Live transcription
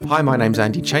Hi, my name's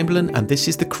Andy Chamberlain, and this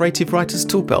is the Creative Writers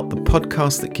Toolbelt, the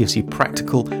podcast that gives you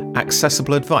practical,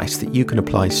 accessible advice that you can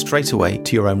apply straight away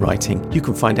to your own writing. You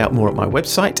can find out more at my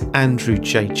website,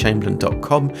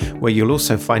 andrewjchamberlain.com, where you'll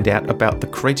also find out about the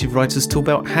Creative Writers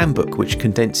Toolbelt Handbook, which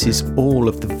condenses all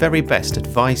of the very best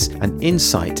advice and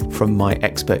insight from my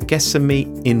expert guests and me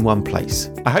in one place.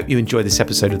 I hope you enjoy this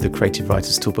episode of the Creative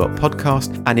Writers Toolbelt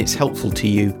podcast, and it's helpful to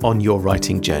you on your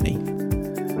writing journey.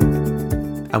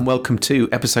 And welcome to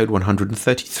episode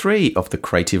 133 of the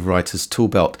Creative Writers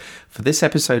Toolbelt. For this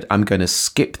episode, I'm going to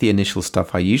skip the initial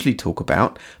stuff I usually talk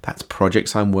about. That's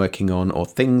projects I'm working on or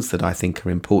things that I think are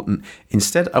important.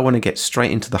 Instead, I want to get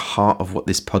straight into the heart of what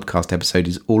this podcast episode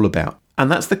is all about. And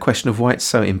that's the question of why it's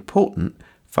so important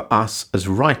for us as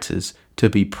writers to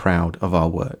be proud of our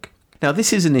work. Now,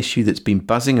 this is an issue that's been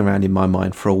buzzing around in my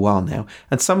mind for a while now,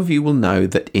 and some of you will know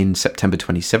that in September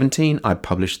 2017, I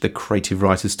published the Creative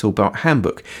Writers Toolbelt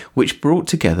Handbook, which brought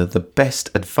together the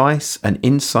best advice and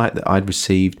insight that I'd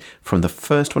received from the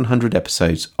first 100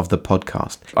 episodes of the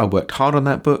podcast. I worked hard on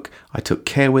that book, I took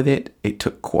care with it, it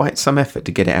took quite some effort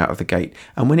to get it out of the gate,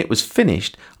 and when it was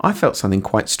finished, I felt something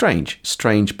quite strange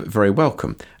but very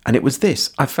welcome, and it was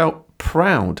this: I felt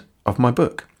proud of my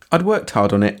book. I'd worked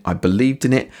hard on it, I believed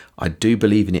in it, I do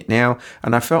believe in it now,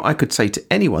 and I felt I could say to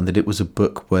anyone that it was a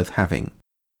book worth having.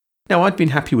 Now, I'd been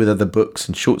happy with other books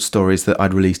and short stories that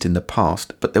I'd released in the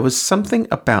past, but there was something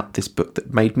about this book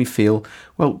that made me feel,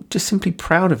 well, just simply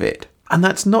proud of it. And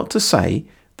that's not to say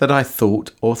that I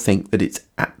thought or think that it's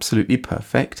absolutely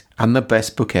perfect and the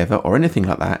best book ever or anything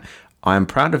like that. I am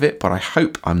proud of it, but I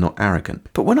hope I'm not arrogant.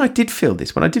 But when I did feel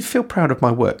this, when I did feel proud of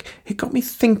my work, it got me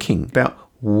thinking about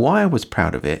why I was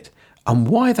proud of it and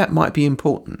why that might be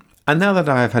important. And now that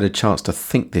I have had a chance to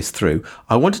think this through,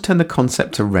 I want to turn the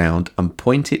concept around and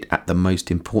point it at the most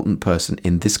important person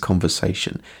in this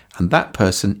conversation. And that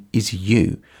person is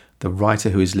you, the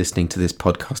writer who is listening to this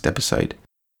podcast episode.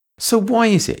 So why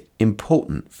is it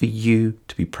important for you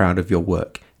to be proud of your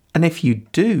work? And if you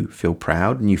do feel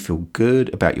proud and you feel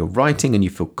good about your writing and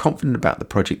you feel confident about the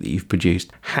project that you've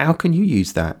produced, how can you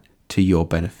use that to your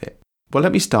benefit? Well,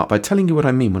 let me start by telling you what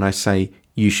I mean when I say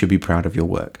you should be proud of your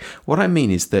work. What I mean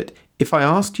is that if I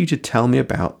asked you to tell me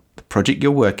about the project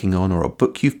you're working on or a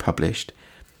book you've published,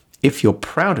 if you're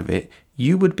proud of it,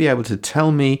 you would be able to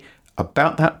tell me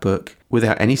about that book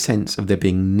without any sense of there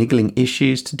being niggling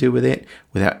issues to do with it,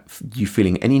 without you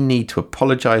feeling any need to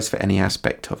apologize for any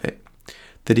aspect of it.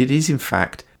 That it is, in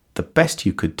fact, the best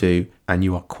you could do and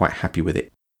you are quite happy with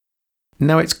it.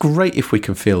 Now, it's great if we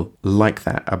can feel like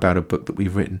that about a book that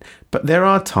we've written, but there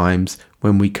are times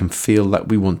when we can feel like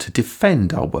we want to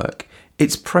defend our work.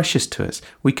 It's precious to us.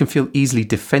 We can feel easily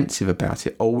defensive about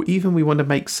it, or even we want to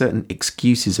make certain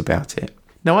excuses about it.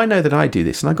 Now, I know that I do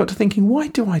this, and I got to thinking, why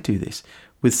do I do this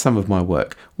with some of my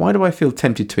work? Why do I feel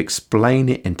tempted to explain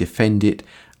it and defend it?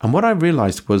 And what I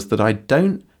realized was that I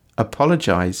don't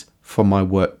apologize for my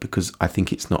work because I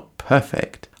think it's not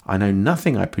perfect. I know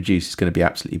nothing I produce is going to be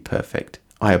absolutely perfect.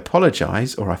 I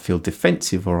apologize, or I feel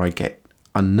defensive, or I get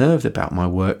unnerved about my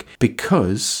work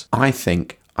because I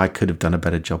think I could have done a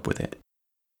better job with it.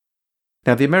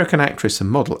 Now, the American actress and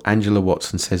model Angela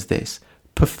Watson says this: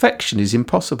 perfection is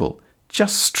impossible.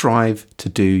 Just strive to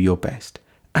do your best.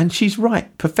 And she's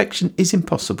right. Perfection is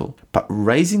impossible. But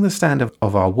raising the standard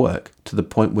of our work to the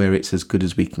point where it's as good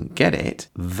as we can get it,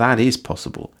 that is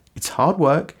possible. It's hard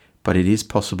work, but it is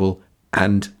possible.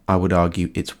 And I would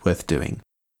argue it's worth doing.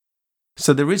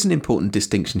 So there is an important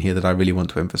distinction here that I really want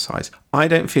to emphasize. I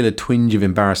don't feel a twinge of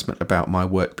embarrassment about my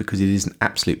work because it isn't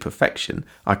absolute perfection.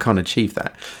 I can't achieve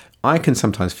that. I can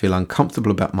sometimes feel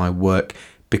uncomfortable about my work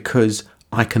because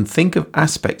I can think of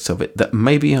aspects of it that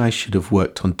maybe I should have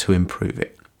worked on to improve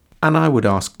it. And I would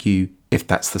ask you if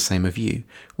that's the same of you.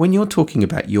 When you're talking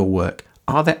about your work,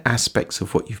 are there aspects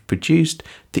of what you've produced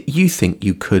that you think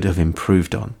you could have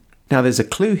improved on? Now, there's a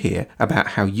clue here about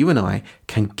how you and I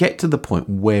can get to the point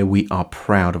where we are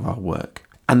proud of our work.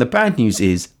 And the bad news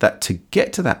is that to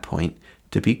get to that point,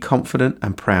 to be confident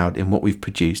and proud in what we've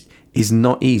produced, is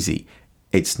not easy.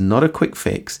 It's not a quick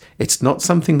fix. It's not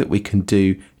something that we can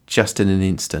do just in an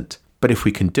instant. But if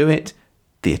we can do it,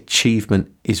 the achievement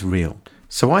is real.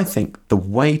 So I think the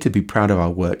way to be proud of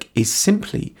our work is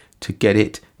simply to get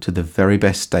it to the very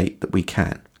best state that we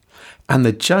can. And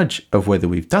the judge of whether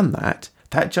we've done that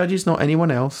judge is not anyone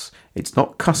else. It's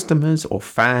not customers or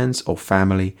fans or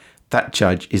family. That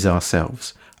judge is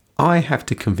ourselves. I have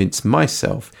to convince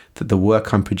myself that the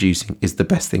work I'm producing is the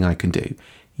best thing I can do.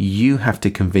 You have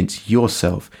to convince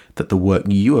yourself that the work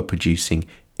you are producing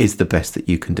is the best that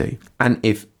you can do. And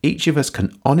if each of us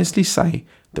can honestly say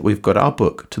that we've got our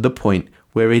book to the point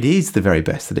where it is the very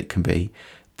best that it can be,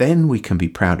 then we can be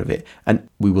proud of it, and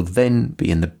we will then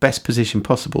be in the best position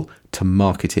possible to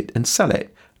market it and sell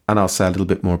it. And I'll say a little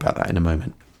bit more about that in a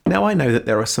moment. Now, I know that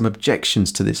there are some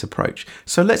objections to this approach,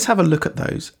 so let's have a look at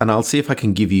those, and I'll see if I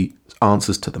can give you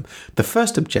answers to them. The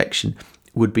first objection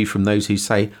would be from those who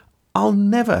say, I'll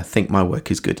never think my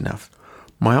work is good enough.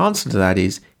 My answer to that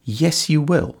is, yes, you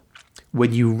will.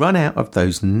 When you run out of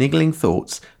those niggling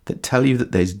thoughts that tell you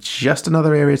that there's just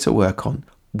another area to work on,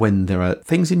 when there are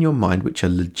things in your mind which are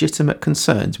legitimate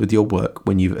concerns with your work,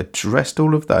 when you've addressed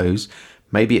all of those,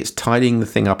 maybe it's tidying the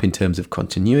thing up in terms of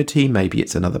continuity, maybe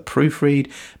it's another proofread,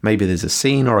 maybe there's a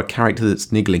scene or a character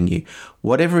that's niggling you.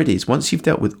 Whatever it is, once you've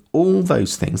dealt with all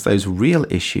those things, those real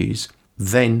issues,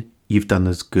 then you've done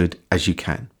as good as you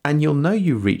can. And you'll know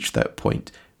you reached that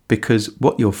point because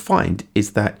what you'll find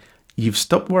is that you've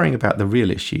stopped worrying about the real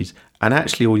issues, and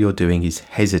actually all you're doing is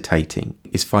hesitating,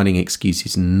 is finding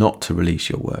excuses not to release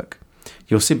your work.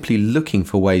 You're simply looking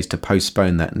for ways to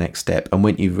postpone that next step. And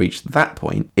when you've reached that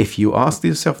point, if you ask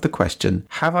yourself the question,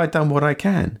 have I done what I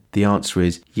can? The answer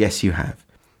is, yes, you have.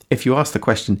 If you ask the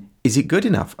question, is it good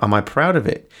enough? Am I proud of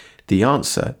it? The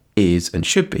answer is and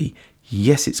should be,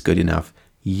 yes, it's good enough.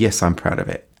 Yes, I'm proud of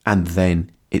it. And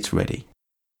then it's ready.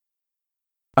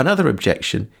 Another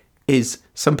objection is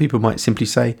some people might simply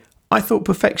say, I thought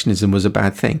perfectionism was a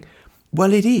bad thing.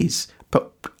 Well, it is.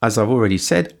 But as I've already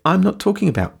said, I'm not talking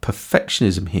about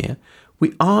perfectionism here.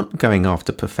 We aren't going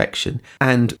after perfection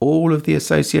and all of the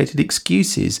associated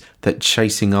excuses that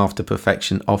chasing after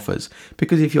perfection offers.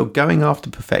 Because if you're going after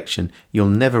perfection, you'll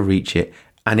never reach it,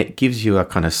 and it gives you a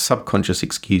kind of subconscious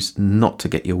excuse not to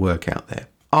get your work out there.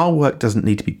 Our work doesn't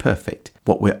need to be perfect.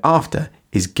 What we're after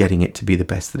is getting it to be the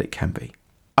best that it can be.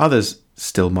 Others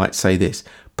still might say this,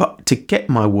 but to get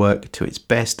my work to its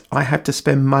best, I have to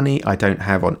spend money I don't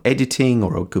have on editing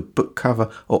or a good book cover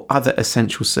or other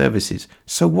essential services.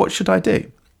 So what should I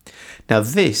do? Now,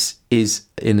 this is,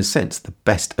 in a sense, the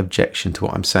best objection to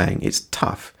what I'm saying. It's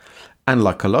tough. And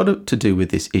like a lot to do with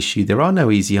this issue, there are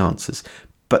no easy answers.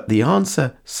 But the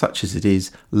answer, such as it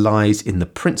is, lies in the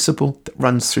principle that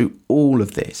runs through all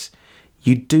of this.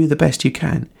 You do the best you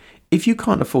can. If you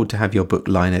can't afford to have your book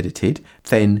line edited,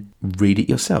 then read it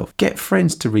yourself. Get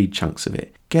friends to read chunks of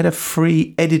it. Get a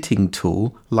free editing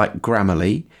tool like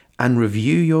Grammarly and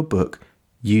review your book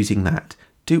using that.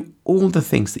 Do all the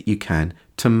things that you can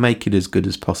to make it as good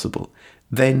as possible.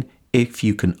 Then, if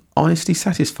you can honestly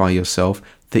satisfy yourself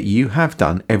that you have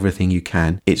done everything you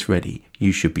can, it's ready.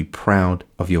 You should be proud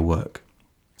of your work.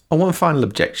 And one final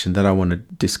objection that I want to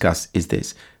discuss is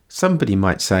this. Somebody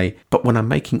might say, but when I'm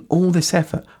making all this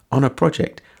effort on a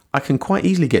project, I can quite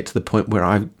easily get to the point where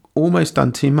I've almost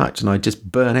done too much and I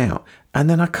just burn out, and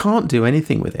then I can't do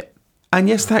anything with it. And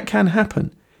yes, that can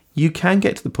happen. You can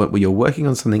get to the point where you're working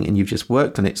on something and you've just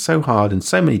worked on it so hard and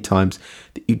so many times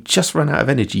that you just run out of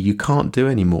energy, you can't do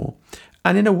anymore.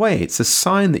 And in a way, it's a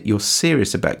sign that you're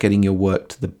serious about getting your work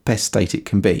to the best state it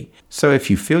can be. So if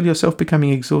you feel yourself becoming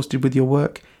exhausted with your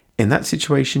work, in that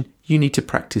situation, you need to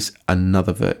practice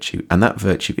another virtue, and that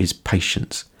virtue is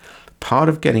patience. Part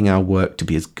of getting our work to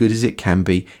be as good as it can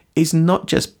be is not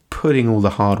just putting all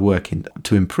the hard work in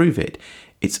to improve it.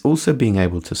 It's also being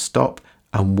able to stop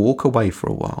and walk away for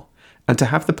a while, and to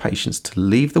have the patience to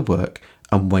leave the work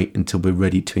and wait until we're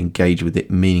ready to engage with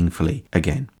it meaningfully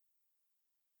again.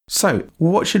 So,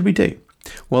 what should we do?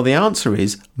 Well, the answer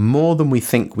is more than we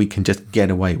think we can just get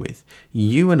away with.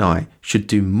 You and I should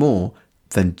do more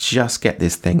than just get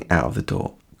this thing out of the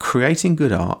door. Creating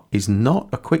good art is not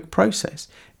a quick process.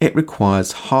 It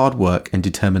requires hard work and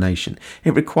determination.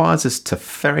 It requires us to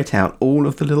ferret out all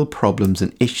of the little problems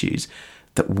and issues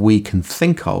that we can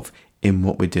think of in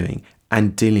what we're doing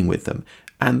and dealing with them.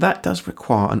 And that does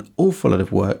require an awful lot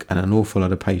of work and an awful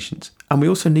lot of patience. And we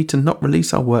also need to not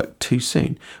release our work too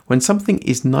soon. When something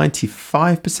is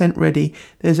 95% ready,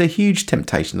 there's a huge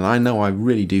temptation, and I know I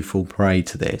really do fall prey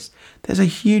to this. There's a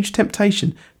huge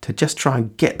temptation to just try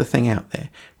and get the thing out there.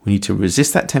 We need to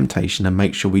resist that temptation and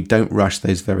make sure we don't rush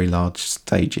those very large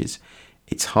stages.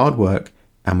 It's hard work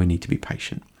and we need to be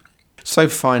patient. So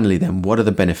finally then, what are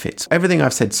the benefits? Everything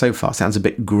I've said so far sounds a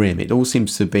bit grim. It all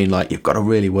seems to have been like you've got to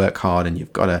really work hard and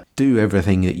you've got to do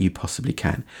everything that you possibly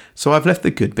can. So I've left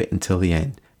the good bit until the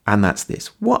end, and that's this.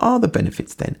 What are the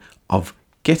benefits then of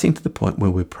getting to the point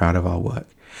where we're proud of our work?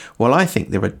 Well, I think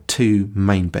there are two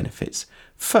main benefits.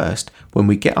 First, when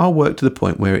we get our work to the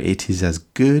point where it is as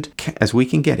good as we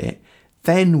can get it,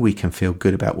 then we can feel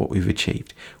good about what we've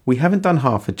achieved. We haven't done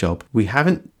half a job, we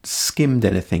haven't skimmed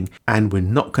anything, and we're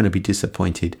not going to be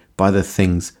disappointed by the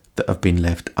things that have been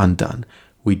left undone.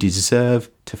 We deserve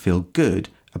to feel good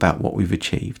about what we've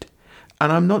achieved.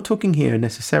 And I'm not talking here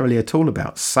necessarily at all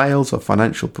about sales or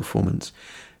financial performance.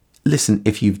 Listen,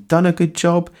 if you've done a good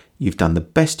job, you've done the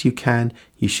best you can,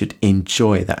 you should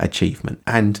enjoy that achievement.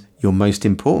 And your most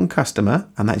important customer,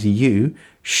 and that's you,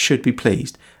 should be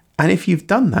pleased. And if you've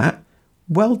done that,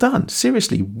 well done.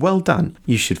 Seriously, well done.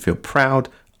 You should feel proud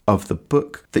of the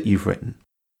book that you've written.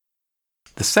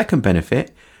 The second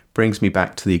benefit brings me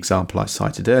back to the example I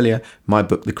cited earlier, my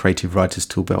book, The Creative Writer's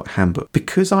Toolbelt Handbook.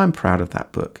 Because I'm proud of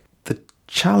that book, the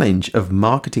challenge of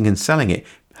marketing and selling it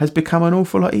has become an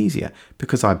awful lot easier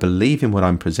because I believe in what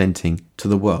I'm presenting to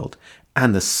the world.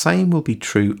 And the same will be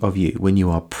true of you. When you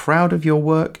are proud of your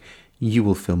work, you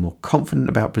will feel more confident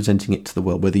about presenting it to the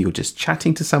world, whether you're just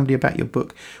chatting to somebody about your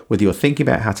book, whether you're thinking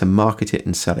about how to market it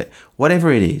and sell it,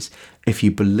 whatever it is. If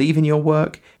you believe in your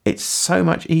work, it's so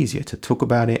much easier to talk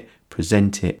about it,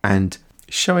 present it, and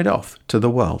show it off to the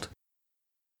world.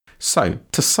 So,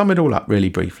 to sum it all up really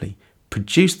briefly,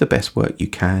 produce the best work you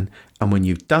can, and when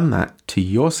you've done that to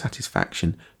your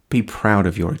satisfaction, be proud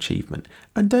of your achievement.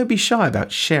 And don't be shy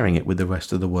about sharing it with the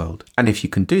rest of the world. And if you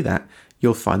can do that,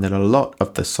 you'll find that a lot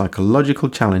of the psychological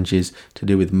challenges to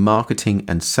do with marketing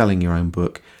and selling your own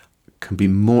book can be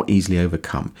more easily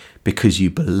overcome because you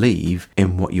believe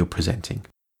in what you're presenting.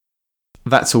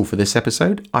 That's all for this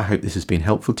episode. I hope this has been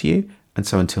helpful to you. And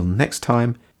so until next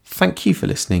time, thank you for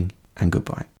listening and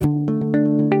goodbye.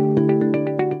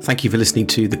 Thank you for listening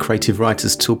to the Creative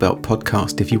Writers Toolbelt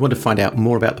podcast. If you want to find out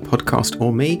more about the podcast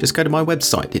or me, just go to my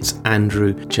website. It's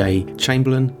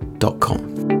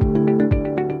andrewjchamberlain.com.